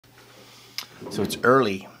So it's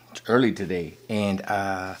early today, and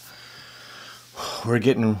we're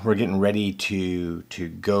getting ready to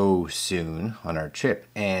go soon on our trip.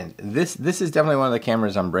 And this is definitely one of the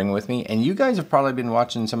cameras I'm bringing with me. And you guys have probably been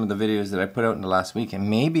watching some of the videos that I put out in the last week, and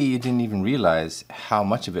maybe you didn't even realize how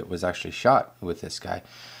much of it was actually shot with this guy.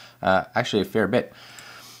 Actually, a fair bit.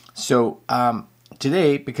 So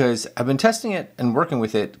today, because I've been testing it and working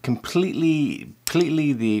with it completely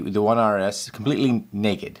the One RS completely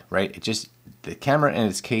naked, right? It just, the camera and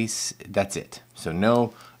its case, that's it. So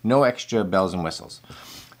no extra bells and whistles.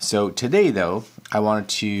 So today though, I wanted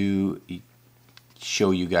to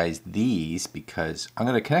show you guys these because I'm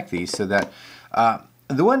going to connect these so that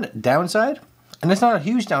the one downside, and it's not a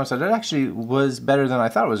huge downside, it actually was better than I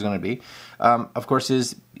thought it was going to be, of course,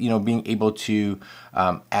 is being able to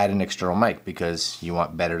add an external mic, because you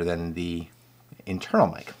want better than the internal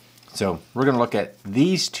mic. So we're going to look at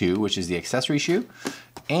these two, which is the accessory shoe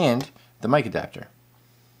and the mic adapter.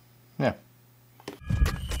 Yeah.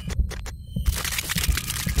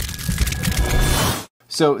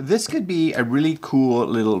 So this could be a really cool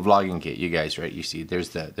little vlogging kit, you guys, right? You see,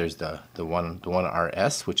 there's the one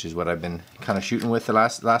RS, which is what I've been kind of shooting with the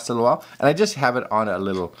last little while, and I just have it on a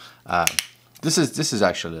little. This is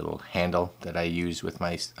actually a little handle that I use with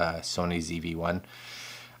my Sony ZV-1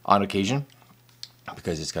 on occasion,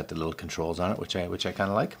 because it's got the little controls on it, which I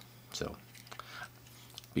kind of like. So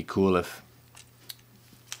be cool if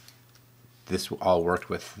this all worked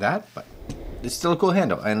with that, but it's still a cool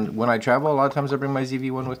handle. And when I travel, a lot of times I bring my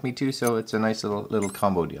ZV-1 with me too, so it's a nice little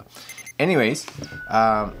combo deal. Anyways,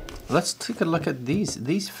 let's take a look at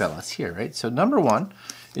these fellas here, right? So number one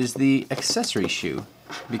is the accessory shoe,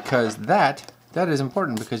 because that is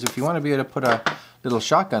important, because if you want to be able to put a little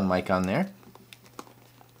shotgun mic on there,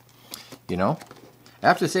 I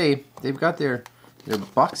have to say they've got their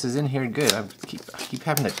boxes in here good. I keep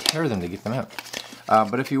having to tear them to get them out.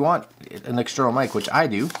 But if you want an external mic, which I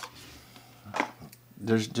do,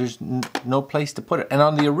 there's no place to put it. And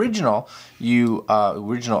on the original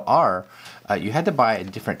original R, you had to buy a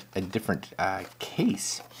different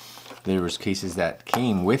case. There was cases that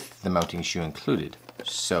came with the mounting shoe included.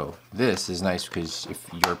 So this is nice, because if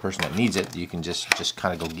you're a person that needs it, you can just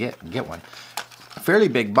kind of go get one. A fairly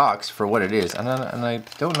big box for what it is, and I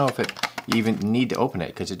don't know if you even need to open it,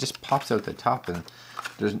 because it just pops out the top, and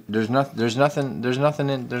there's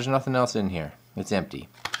nothing else in here. It's empty.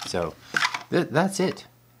 So that's it.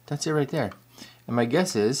 That's it right there. And my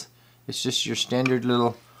guess is it's just your standard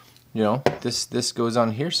little, this goes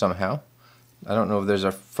on here somehow. I don't know if there's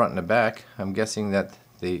a front and a back. I'm guessing that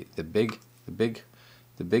the big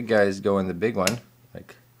guys go in the big one,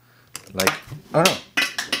 like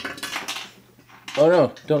oh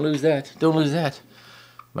no, don't lose that. Don't lose that.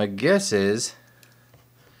 My guess is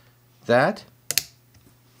that's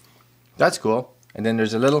cool. And then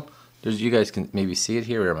there's you guys can maybe see it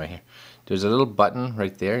here. Where am I here? There's a little button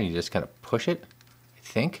right there, and you just kind of push it. I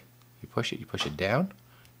think you push it down,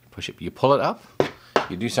 you pull it up,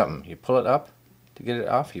 you do something. You pull it up to get it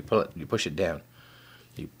off. You push it down.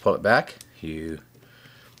 You pull it back.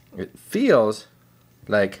 It feels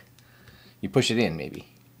like you push it in, maybe.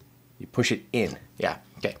 You push it in. Yeah.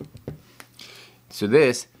 Okay. So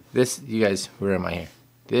this you guys, where am I here?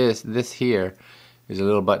 This here is a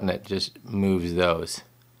little button that just moves the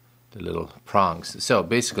little prongs. So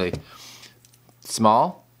basically,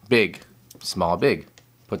 small, big, small, big.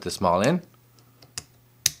 Put the small in.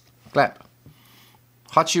 Clap.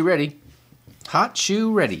 Hot shoe ready. Hot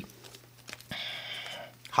shoe ready.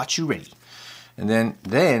 Hot shoe ready. And then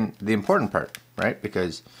the important part, right?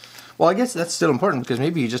 Because, well, I guess that's still important, because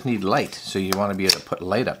maybe you just need light. So you want to be able to put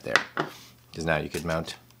light up there, because now you could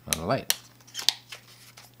mount on a light.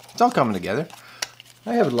 It's all coming together.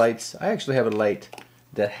 I have lights. I actually have a light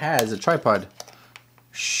that has a tripod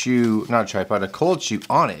shoe, not a tripod, a cold shoe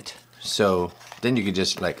on it. So then you could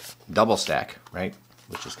just like double stack, right?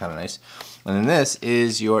 Which is kind of nice. And then this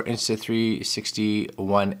is your Insta360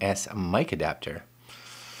 One S mic adapter.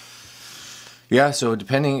 Yeah, so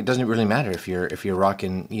depending, it doesn't really matter if you're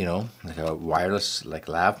rocking, like a wireless like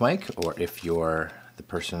lav mic, or if you're the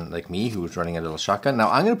person like me who's running a little shotgun. Now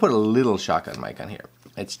I'm gonna put a little shotgun mic on here.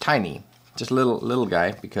 It's tiny, just a little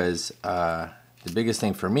guy, because the biggest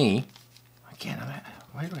thing for me, again,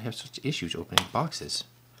 why do I have such issues opening boxes?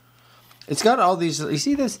 It's got all these, you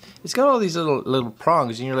see this? It's got all these little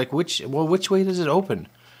prongs, and you're like, which way does it open?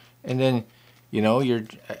 And then,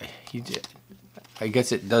 I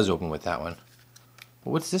guess it does open with that one. But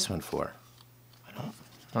what's this one for? I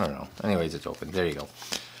don't know. Anyways, it's open. There you go.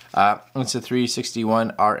 Insta360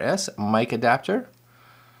 One RS mic adapter,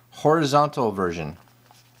 horizontal version.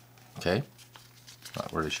 Okay,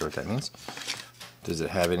 not really sure what that means. Does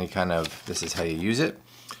it have any kind of, this is how you use it.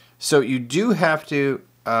 So you do have to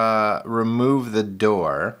remove the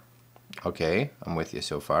door. Okay, I'm with you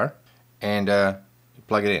so far. And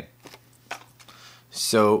plug it in.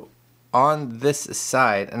 So on this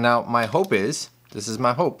side, and now my hope is, this is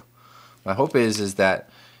my hope. My hope is that,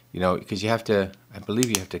 you know, because you have to, I believe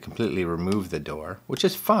you have to completely remove the door, which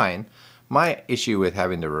is fine. My issue with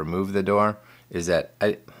having to remove the door is that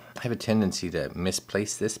I have a tendency to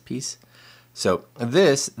misplace this piece. So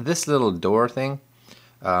this little door thing,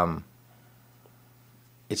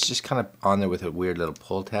 it's just kind of on there with a weird little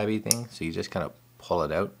pull tabby thing. So you just kind of pull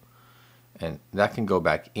it out, and that can go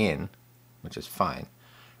back in, which is fine,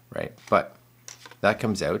 right? But that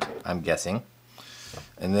comes out, I'm guessing.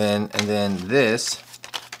 And then this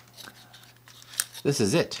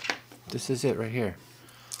is it. This is it right here.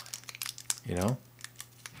 You know?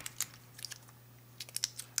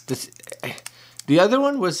 The other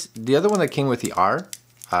one that came with the R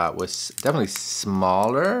was definitely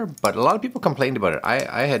smaller, but a lot of people complained about it.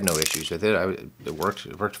 I had no issues with it. It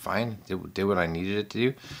worked fine. It did what I needed it to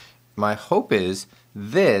do. My hope is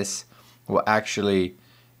this will actually,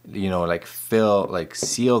 you know, like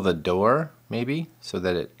seal the door maybe, so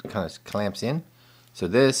that it kind of clamps in. So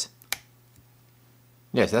this,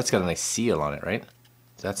 yes, that's got a nice seal on it, right?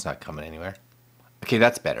 So that's not coming anywhere. Okay,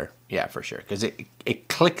 that's better. Yeah, for sure, because it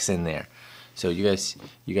clicks in there. So you guys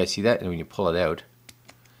see that, and when you pull it out,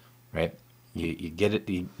 right? You get it.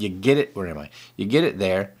 You get it. Where am I? You get it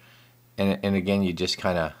there, and again, you just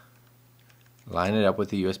kind of line it up with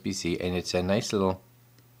the USB-C, and it's a nice little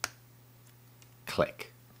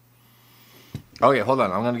click. Okay, hold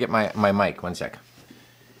on. I'm gonna get my mic. One sec.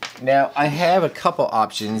 Now I have a couple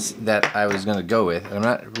options that I was gonna go with, and I'm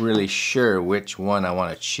not really sure which one I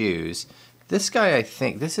want to choose. This guy, I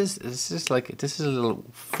think this is a little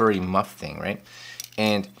furry muff thing, right?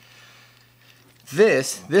 And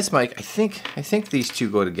this mic, I think these two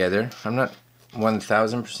go together. I'm not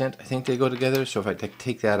 1000%. I think they go together. So if I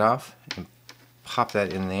take that off and pop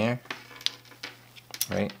that in there,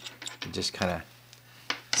 right? And just kind of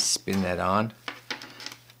spin that on.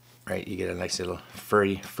 Right, you get a nice little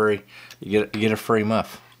furry. You get a furry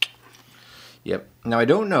muff. Yep. Now I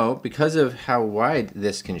don't know, because of how wide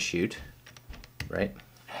this can shoot, right?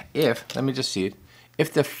 Let me just see it.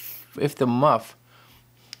 If the muff,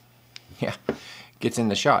 yeah, gets in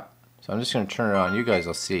the shot. So I'm just gonna turn it on. You guys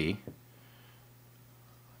will see.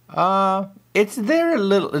 It's there a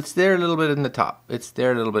little. It's there a little bit in the top. It's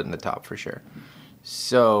there a little bit in the top for sure.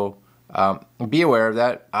 So be aware of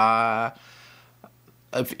that.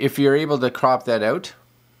 If you're able to crop that out,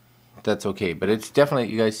 that's okay. But it's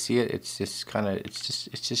definitely, you guys see it. It's just kind of, it's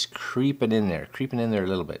just creeping in there a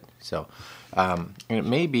little bit. So, and it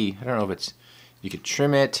may be, I don't know if it's, you could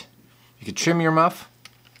trim it. You could trim your muff.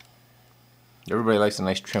 Everybody likes a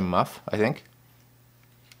nice trim muff, I think.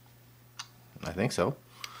 I think so.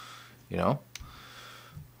 You know,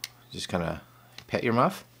 just kind of pet your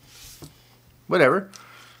muff. Whatever.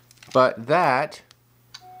 But that,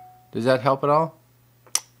 does that help at all?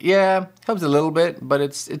 Yeah, helps a little bit, but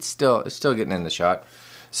it's still getting in the shot.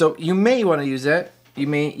 So you may want to use that. You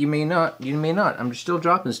may not. I'm still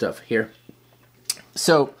dropping stuff here.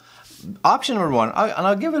 So option number one, and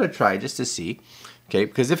I'll give it a try just to see. Okay,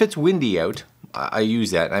 because if it's windy out, I use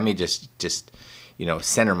that. I may just you know,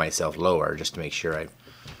 center myself lower just to make sure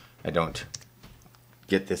I don't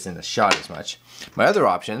get this in the shot as much. My other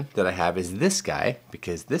option that I have is this guy,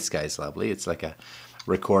 because this guy's lovely. It's like a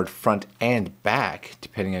record front and back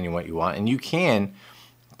depending on what you want, and you can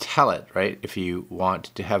tell it, right, if you want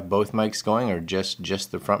to have both mics going or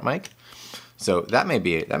just the front mic. So that may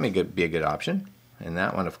be a good option. And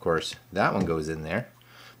that one, of course, that one goes in there,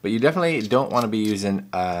 but you definitely don't want to be using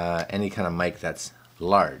any kind of mic that's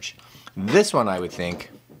large. This one, I would think,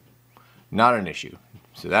 not an issue.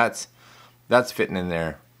 So that's fitting in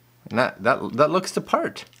there, and that looks the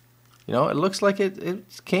part. You know, it looks like it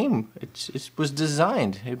was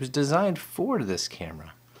designed. It was designed for this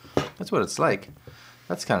camera. That's what it's like.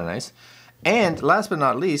 That's kind of nice. And last but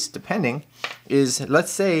not least, depending, is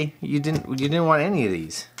let's say you didn't want any of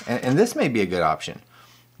these, and this may be a good option.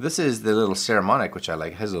 This is the little Ceramonic, which I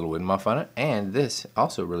like. It has a little wind muff on it, and this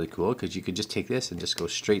also really cool because you could just take this and just go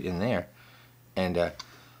straight in there, and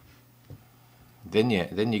then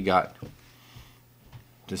you got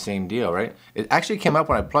the same deal, right? It actually came up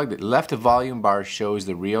when I plugged it. Left volume bar shows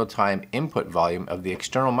the real-time input volume of the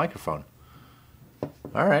external microphone.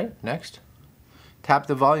 All right, next. Tap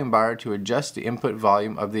the volume bar to adjust the input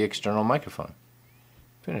volume of the external microphone.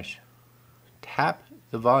 Finish. Tap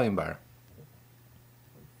the volume bar.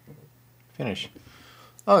 Finish.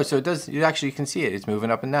 Oh, so it does, you actually can see it. It's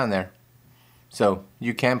moving up and down there. So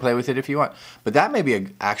you can play with it if you want. But that may be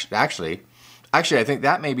actually, I think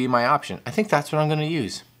that may be my option. I think that's what I'm going to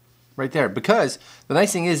use right there. Because the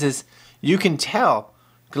nice thing is you can tell.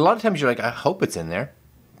 Because a lot of times you're like, I hope it's in there.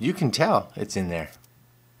 You can tell it's in there.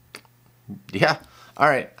 Yeah. All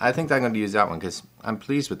right. I think I'm going to use that one because I'm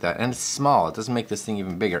pleased with that. And it's small. It doesn't make this thing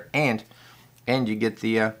even bigger. And you get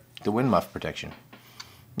the wind muff protection.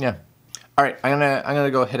 Yeah. All right. I'm gonna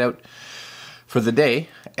go head out for the day,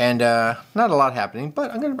 and not a lot happening, but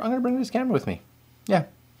I'm gonna bring this camera with me. Yeah.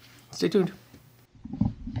 Stay tuned.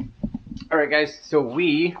 All right, guys. So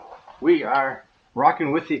we are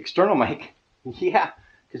rocking with the external mic. Yeah.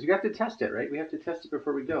 Because we have to test it, right? We have to test it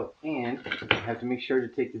before we go. And I have to make sure to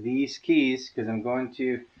take these keys because I'm going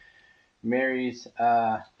to Mary's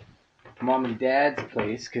mom and dad's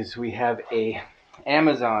place because we have a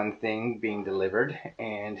Amazon thing being delivered.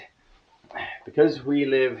 And because we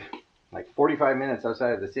live like 45 minutes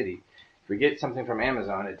outside of the city, if we get something from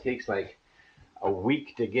Amazon, it takes like a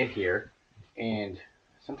week to get here. And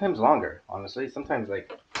sometimes longer, honestly. Sometimes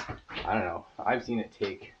like, I don't know. I've seen it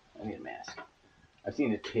take, I need a mask. I've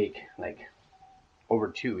seen it take like over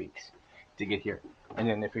 2 weeks to get here. And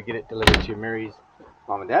then if we get it delivered to Mary's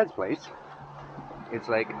mom and dad's place, it's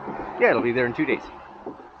like, yeah, it'll be there in 2 days.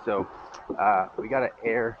 So we got an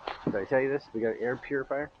air, did I tell you this? We got an air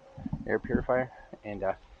purifier, and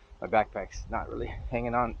my backpack's not really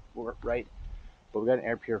hanging on right, but we got an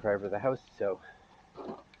air purifier for the house, so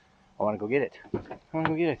I want to go get it.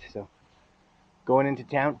 So going into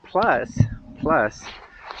town, plus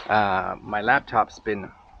my laptop's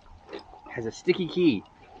has a sticky key,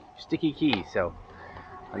 so,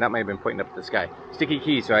 and that might have been pointing up at the sky. Sticky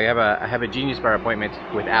key, so I have a Genius Bar appointment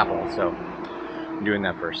with Apple, so I'm doing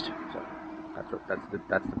that first. So that's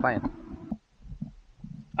the plan.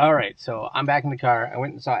 All right, so I'm back in the car. I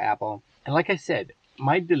went and saw Apple, and like I said,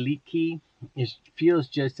 my delete key feels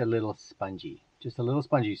just a little spongy,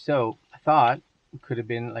 So I thought it could have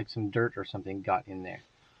been like some dirt or something got in there.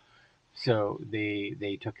 So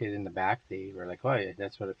they took it in the back. They were like, "Oh, yeah,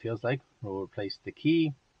 that's what it feels like. We'll replace the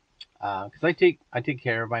key." Because I take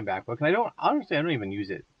care of my MacBook, and I don't even use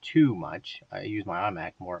it too much. I use my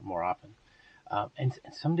iMac more often. And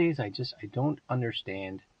some days I don't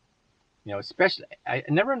understand. You know, especially I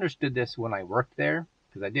never understood this when I worked there,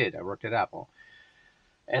 because I worked at Apple,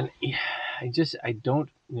 and I don't.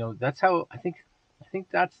 You know, that's how I think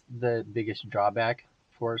that's the biggest drawback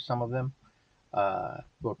for some of them.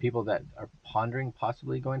 Or people that are pondering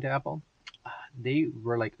possibly going to Apple, they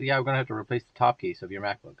were like, yeah, we're going to have to replace the top case of your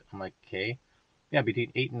MacBook. I'm like, okay. Yeah,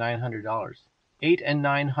 between $800 and $900. $800 and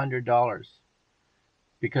 $900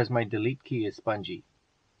 because my delete key is spongy.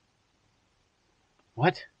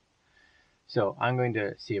 What? So I'm going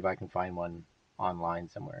to see if I can find one online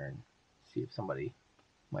somewhere and see if somebody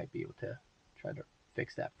might be able to try to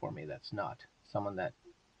fix that for me. That's not someone that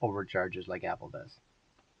overcharges like Apple does.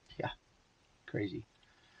 Yeah. Crazy.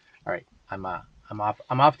 All right, I'm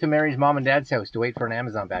off to Mary's mom and dad's house to wait for an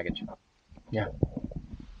Amazon package. Yeah.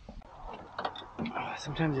 Oh,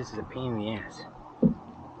 sometimes this is a pain in the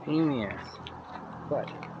ass. But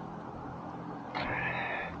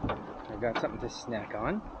I got something to snack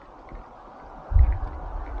on,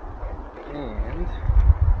 and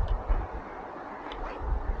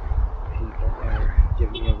people are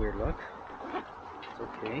giving me a weird look. It's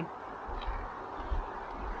okay.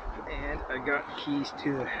 And I got keys to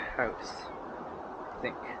the house, I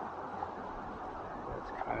think.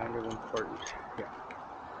 That's kind of important. Yeah.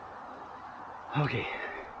 Okay.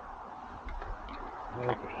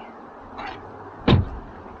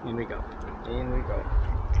 In we go. There we go.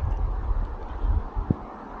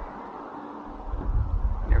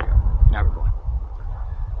 Now we're going.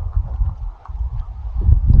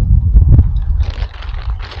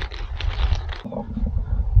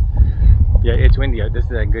 Yeah, it's windy out. This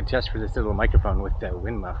is a good test for this little microphone with the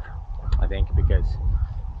wind muff, I think, because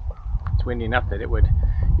it's windy enough that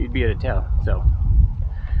you'd be able to tell. So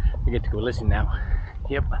we get to go listen now.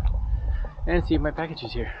 Yep. And see if my package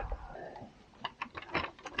is here.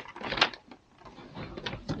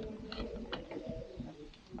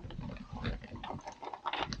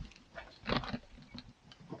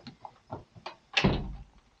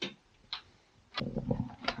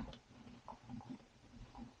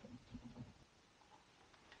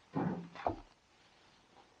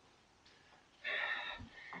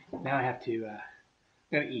 Now I have to,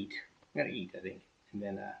 I'm gonna eat, I think, and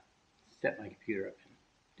then set my computer up and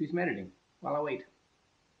do some editing while I wait.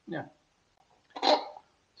 Yeah.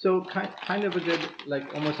 So kind of a good,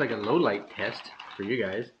 like almost like a low light test for you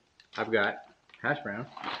guys. I've got hash brown,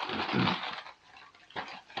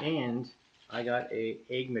 and I got a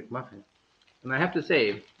egg McMuffin. And I have to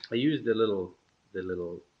say, I use the little,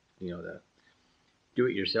 you know, the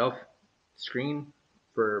do-it-yourself screen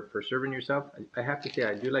for serving yourself. I have to say,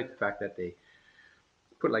 I do like the fact that they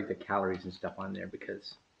put like the calories and stuff on there,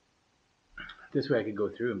 because this way I could go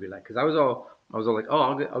through and be like, because I was all like, oh,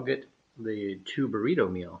 I'll get the 2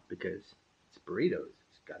 burrito meal because it's burritos.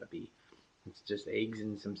 It's gotta be, it's just eggs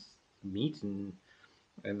and some meat and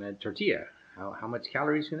a tortilla. How much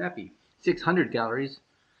calories can that be? 600 calories.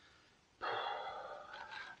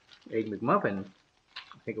 Egg McMuffin,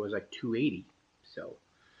 I think it was like 280. So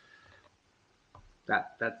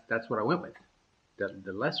that's what I went with.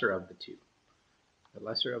 The lesser of the two. The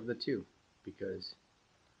lesser of the two, because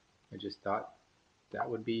I just thought that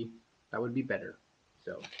would be better.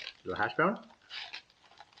 So, little hash brown.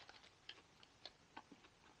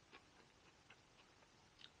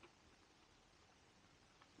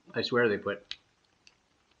 I swear they put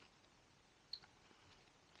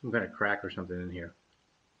some kind of crack or something in here.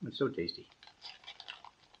 It's so tasty.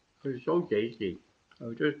 It's so tasty.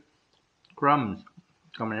 Oh, just crumbs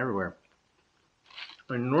coming everywhere.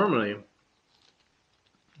 And normally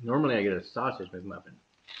I get a sausage McMuffin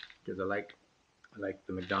because I like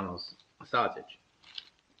the McDonald's sausage.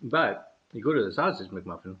 But you go to the sausage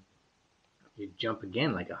McMuffin, you jump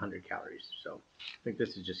again like 100 calories. So I think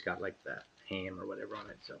this has just got like the ham or whatever on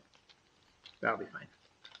it. So that'll be fine.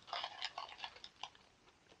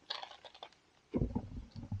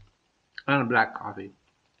 And a black coffee,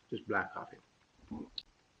 just black coffee.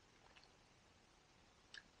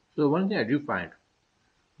 So one thing I do find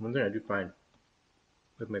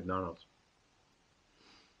with McDonald's,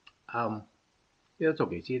 yeah, it's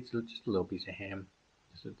okay. See, it's just a little piece of ham,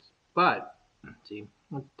 but see,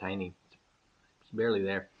 it's tiny. It's barely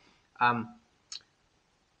there.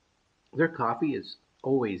 Their coffee is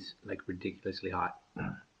always like ridiculously hot.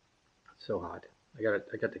 So hot. I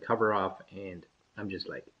got the cover off, and I'm just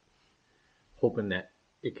like hoping that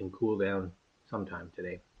it can cool down sometime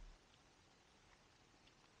today.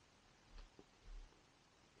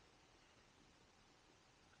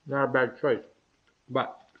 Not a bad choice,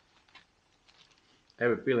 but I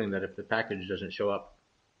have a feeling that if the package doesn't show up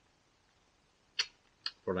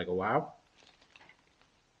for like a while,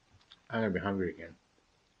 I'm gonna be hungry again.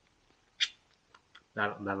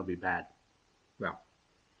 That'll be bad. Well,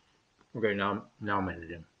 okay, now I'm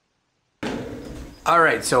editing. All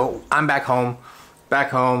right, so I'm back home.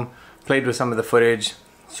 Played with some of the footage.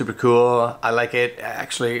 Super cool. I like it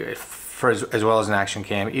actually, for as well as an action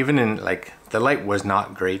cam. Even in like, the light was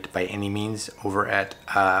not great by any means over at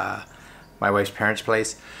my wife's parents'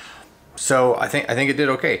 place. So I think it did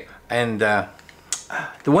okay. And the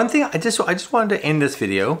one thing I just wanted to end this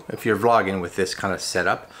video, if you're vlogging with this kind of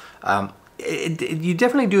setup, you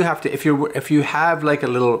definitely do have to, if you have like a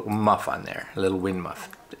little muff on there, a little wind muff,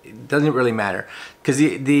 it doesn't really matter, because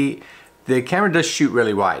the camera does shoot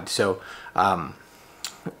really wide. So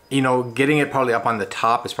you know, getting it probably up on the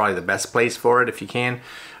top is probably the best place for it if you can.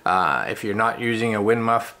 If you're not using a wind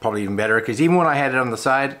muff, probably even better, because even when I had it on the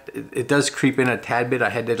side, it does creep in a tad bit. I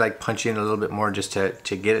had to like punch in a little bit more just to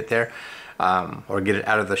get it there, or get it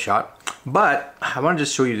out of the shot. But I want to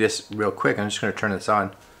just show you this real quick. I'm just going to turn this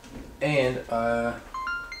on, and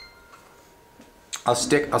I'll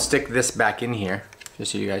stick this back in here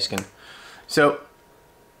just so you guys can. So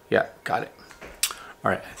yeah, got it.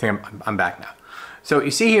 All right, I think I'm back now. So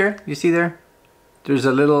you see here, you see there, there's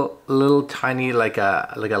a little tiny like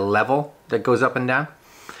a level that goes up and down.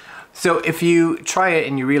 So if you try it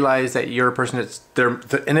and you realize that you're a person that's there,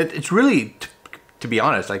 and it's really, to be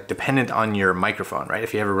honest, like dependent on your microphone, right?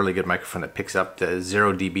 If you have a really good microphone that picks up the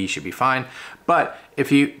 0 dB, should be fine. But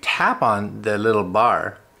if you tap on the little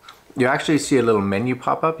bar, you actually see a little menu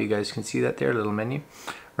pop up. You guys can see that there, a little menu,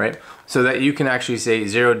 right? So that you can actually say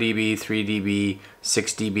 0 dB, 3 dB,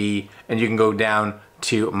 6 dB, and you can go down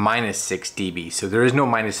to -6 dB. So there is no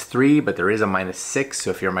 -3, but there is a -6. So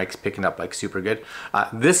if your mic's picking up like super good.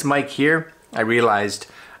 This mic here, I realized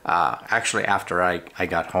actually after I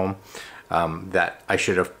got home that I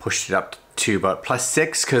should have pushed it up to about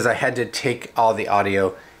 +6, because I had to take all the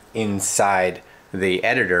audio inside the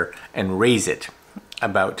editor and raise it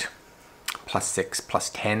about +6,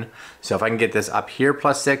 +10. So if I can get this up here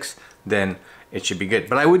 +6, then it should be good.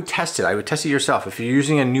 But I would test it. I would test it yourself. If you're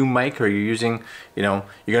using a new mic, or you're using, you know,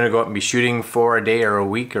 you're gonna go out and be shooting for a day or a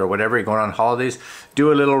week or whatever, you're going on holidays,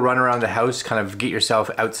 do a little run around the house, kind of get yourself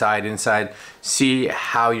outside, inside, see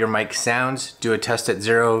how your mic sounds, do a test at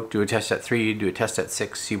 0, do a test at 3, do a test at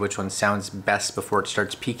 6, see which one sounds best before it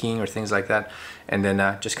starts peaking or things like that. And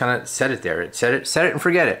then just kind of set it there. Set it and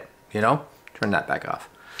forget it, you know? Turn that back off.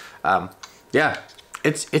 Yeah,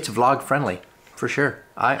 it's vlog friendly for sure.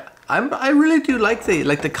 I really do like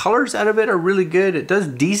the colors out of it are really good. It does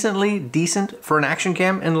decent for an action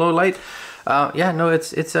cam in low light. Yeah, no,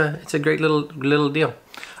 it's a great little deal.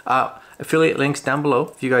 Affiliate links down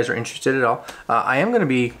below if you guys are interested at all. I am going to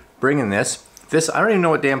be bringing this. I don't even know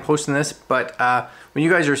what day I'm posting this, but when you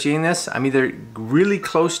guys are seeing this, I'm either really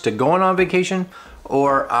close to going on vacation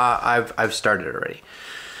or I've started already.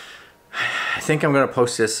 I think I'm going to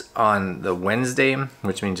post this on the Wednesday,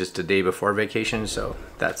 which means just a day before vacation, so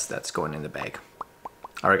that's going in the bag.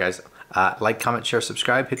 All right, guys, like, comment, share,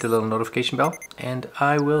 subscribe, hit the little notification bell, and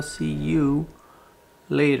I will see you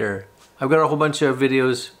later. I've got a whole bunch of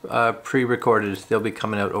videos pre-recorded. They'll be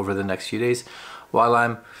coming out over the next few days while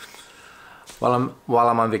I'm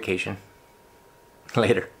on vacation.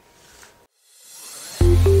 Later.